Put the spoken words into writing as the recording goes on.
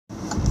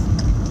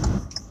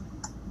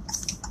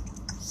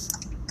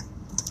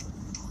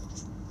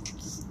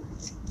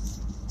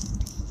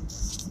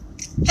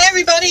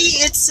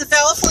it's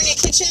California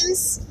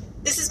Kitchens.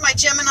 This is my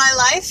Gemini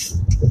life.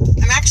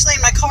 I'm actually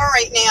in my car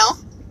right now.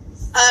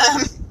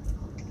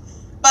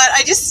 But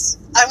I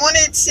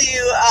wanted to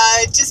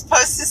just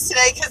post this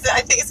today because I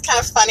think it's kind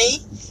of funny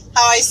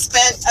how I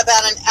spent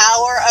about an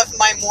hour of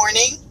my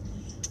morning.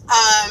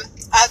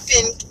 I've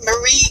been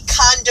Marie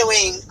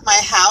Kondoing my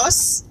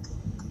house,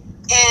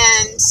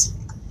 and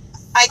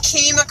I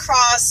came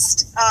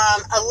across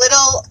a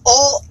little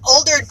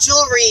older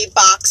jewelry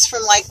box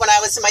from like when I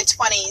was in my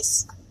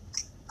 20s.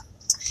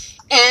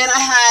 And I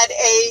had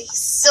a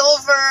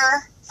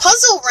silver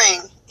puzzle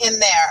ring in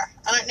there.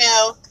 I don't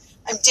know.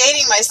 I'm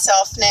dating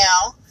myself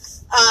now.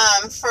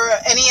 For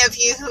any of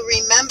you who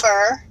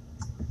remember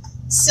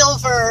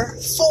silver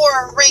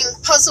 4-ring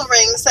puzzle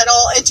rings that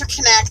all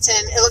interconnect,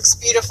 and it looks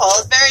beautiful.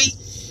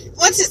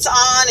 Once it's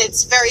on,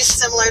 it's very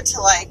similar to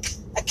like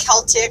a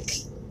Celtic,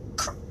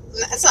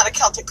 it's not a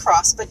Celtic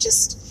cross, but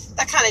just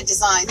that kind of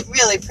design.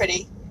 Really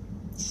pretty.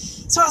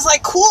 So I was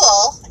like,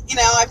 cool. You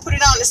know, I put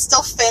it on, it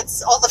still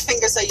fits all the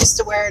fingers I used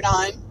to wear it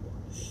on.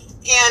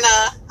 And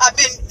I've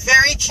been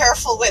very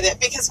careful with it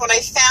because when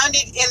I found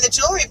it in the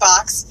jewelry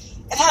box,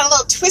 it had a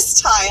little twist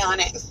tie on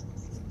it.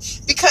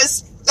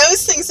 Because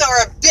those things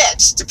are a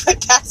bitch to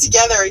put back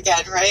together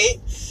again, right?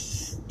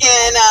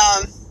 And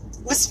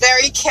was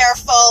very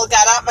careful,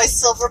 got out my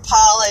silver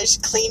polish,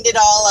 cleaned it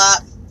all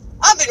up.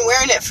 I've been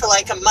wearing it for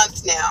like a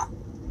month now.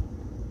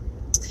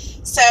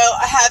 So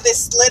I have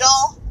this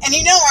little, and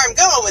you know where I'm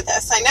going with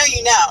this. I know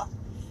you know.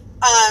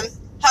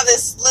 Have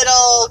this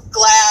little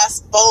glass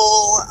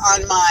bowl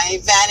on my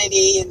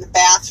vanity in the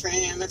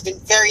bathroom. I've been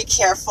very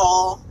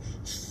careful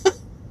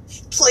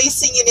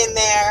placing it in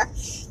there.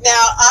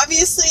 Now,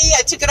 obviously,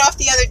 I took it off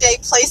the other day,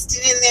 placed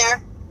it in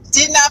there.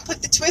 Did not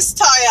put the twist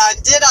tie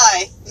on, did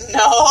I?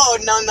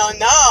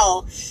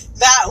 No.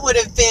 That would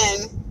have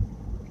been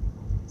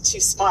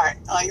too smart.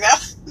 Like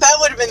that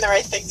would have been the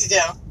right thing to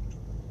do.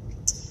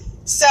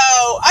 So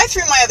I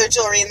threw my other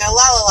jewelry in there,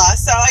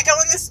 So I go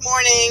in this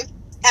morning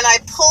and I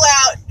pull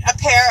out a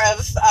pair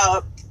of,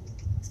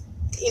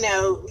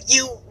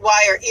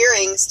 U-wire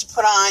earrings to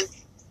put on.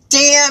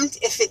 Damned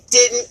if it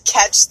didn't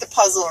catch the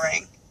puzzle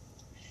ring.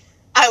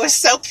 I was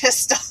so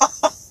pissed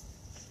off.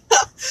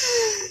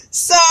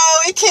 So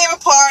it came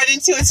apart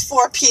into its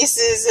 4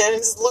 pieces and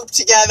it's looped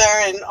together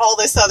and all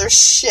this other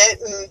shit.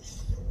 And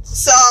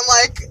so I'm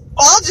like,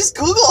 well, I'll just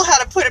Google how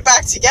to put it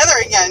back together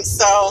again.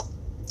 So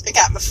I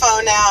got my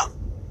phone out,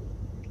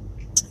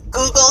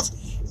 Googled.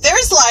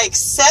 There's like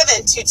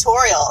 7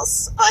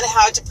 tutorials on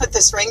how to put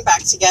this ring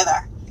back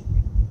together.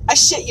 I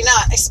shit you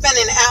not. I spent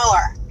an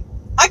hour.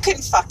 I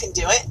couldn't fucking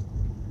do it.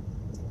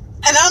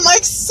 And I'm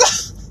like,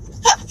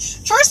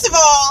 first of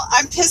all,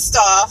 I'm pissed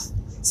off.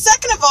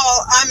 Second of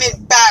all, I'm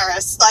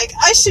embarrassed. Like,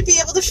 I should be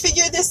able to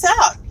figure this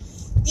out.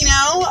 You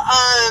know,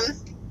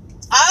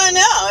 I don't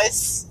know.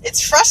 It's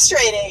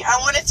frustrating. I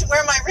wanted to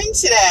wear my ring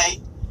today.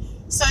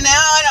 So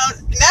now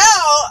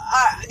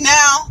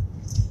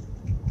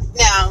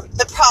now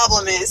the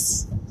problem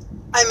is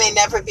I may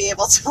never be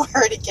able to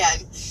wear it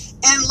again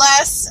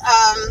unless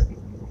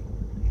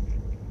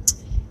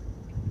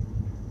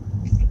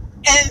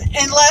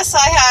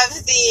I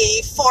have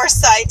the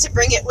foresight to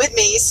bring it with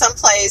me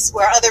someplace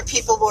where other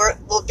people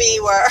will be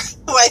who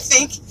I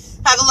think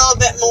have a little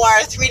bit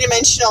more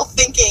 3-dimensional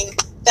thinking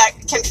that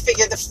can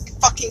figure the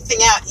fucking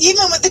thing out,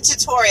 even with the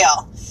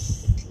tutorial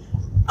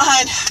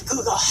on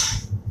Google.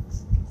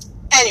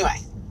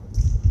 Anyway,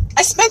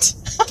 I sat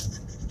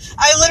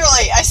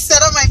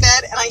on my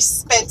bed and I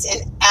spent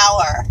an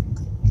hour.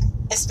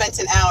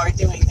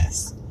 Doing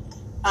this.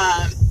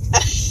 And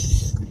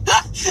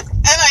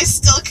I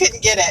still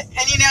couldn't get it.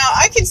 And, you know,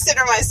 I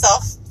consider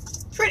myself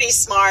pretty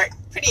smart,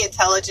 pretty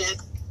intelligent.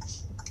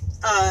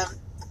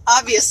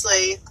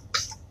 Obviously,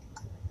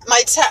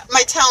 my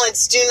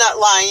talents do not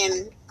lie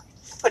in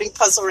putting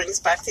puzzle rings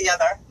back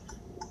together.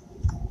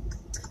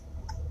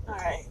 All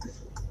right.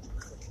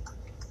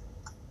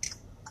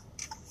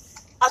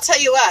 I'll tell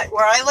you what,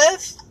 where I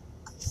live,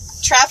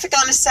 traffic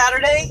on a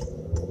Saturday,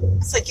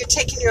 it's like you're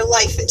taking your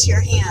life into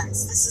your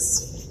hands. This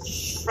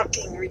is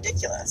fucking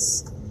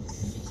ridiculous.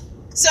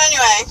 So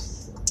anyway,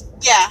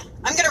 yeah,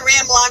 I'm going to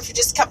ramble on for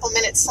just a couple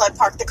minutes till I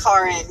park the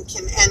car and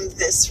can end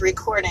this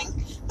recording.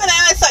 But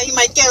I thought you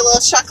might get a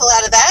little chuckle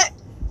out of that.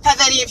 Have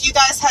any of you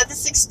guys had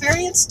this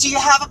experience? Do you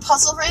have a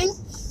puzzle ring?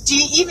 Do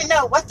you even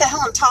know what the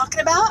hell I'm talking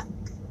about?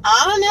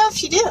 I don't know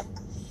if you do.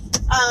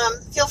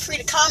 Feel free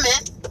to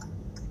comment.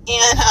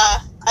 And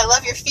I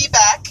love your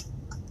feedback.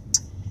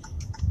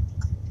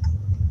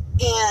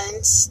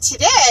 And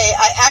today,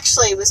 I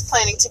actually was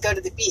planning to go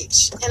to the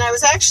beach. And I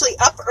was actually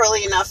up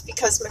early enough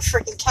because my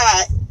freaking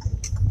cat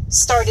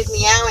started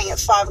meowing at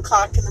 5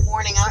 o'clock in the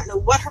morning. I don't know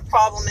what her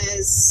problem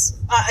is.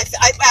 I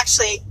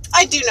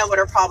do know what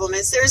her problem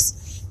is.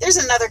 There's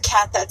another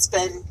cat that's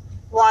been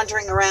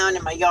wandering around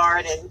in my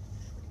yard and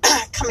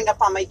coming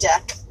up on my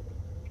deck.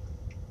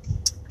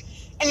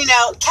 And, you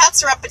know,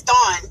 cats are up at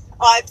dawn.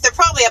 Well, they're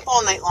probably up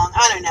all night long.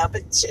 I don't know.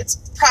 But it's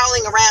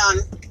prowling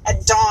around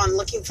at dawn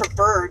looking for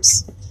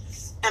birds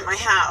at my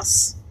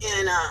house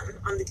and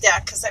on the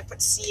deck because I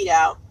put seed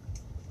out.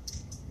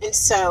 And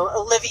so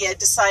Olivia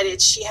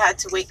decided she had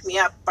to wake me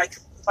up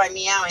by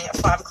meowing at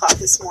 5 o'clock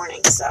this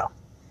morning. So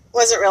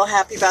wasn't real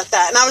happy about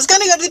that. And I was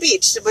going to go to the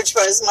beach, which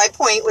was my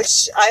point,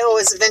 which I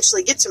always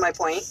eventually get to my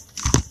point.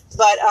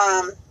 But,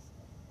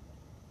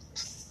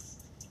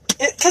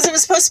 because it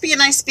was supposed to be a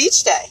nice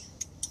beach day.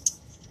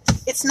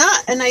 It's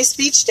not a nice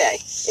beach day.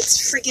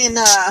 It's freaking,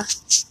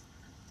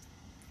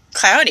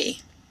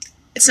 cloudy.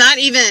 It's not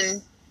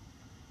even,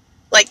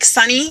 like,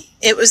 sunny.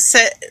 It was,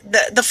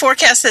 the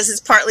forecast says it's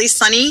partly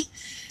sunny,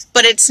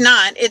 but it's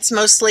not. It's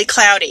mostly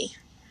cloudy.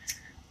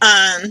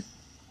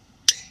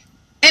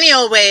 Any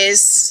old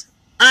ways,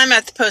 I'm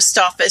at the post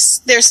office.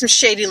 There's some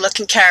shady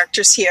looking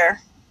characters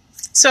here.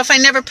 So if I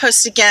never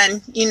post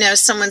again, you know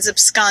someone's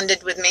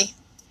absconded with me.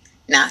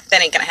 Nah,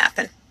 that ain't gonna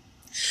happen.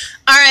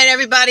 All right,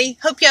 everybody.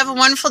 Hope you have a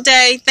wonderful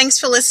day. Thanks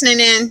for listening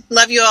in.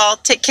 Love you all.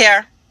 Take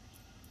care.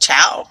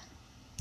 Ciao.